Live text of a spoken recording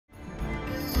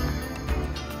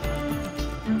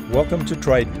Welcome to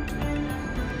Trident.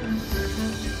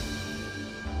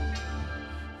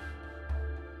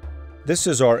 This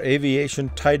is our aviation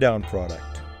tie-down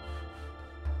product.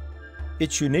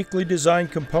 Its uniquely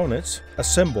designed components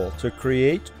assemble to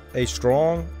create a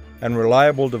strong and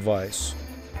reliable device,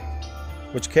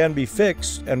 which can be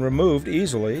fixed and removed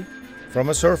easily from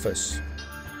a surface.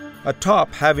 A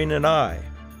top having an eye,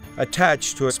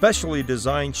 attached to a specially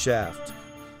designed shaft.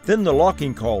 Then the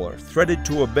locking collar, threaded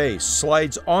to a base,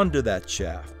 slides onto that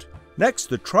shaft. Next,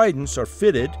 the tridents are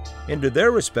fitted into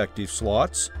their respective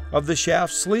slots of the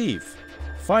shaft sleeve.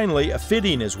 Finally, a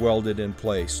fitting is welded in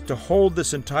place to hold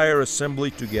this entire assembly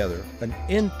together. An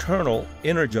internal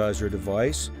energizer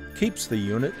device keeps the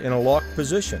unit in a locked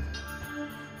position.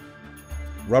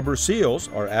 Rubber seals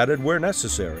are added where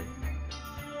necessary.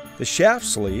 The shaft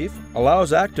sleeve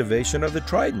allows activation of the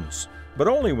tridents, but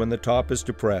only when the top is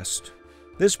depressed.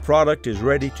 This product is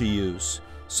ready to use.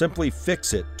 Simply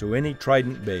fix it to any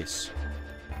Trident base.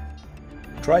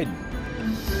 Trident.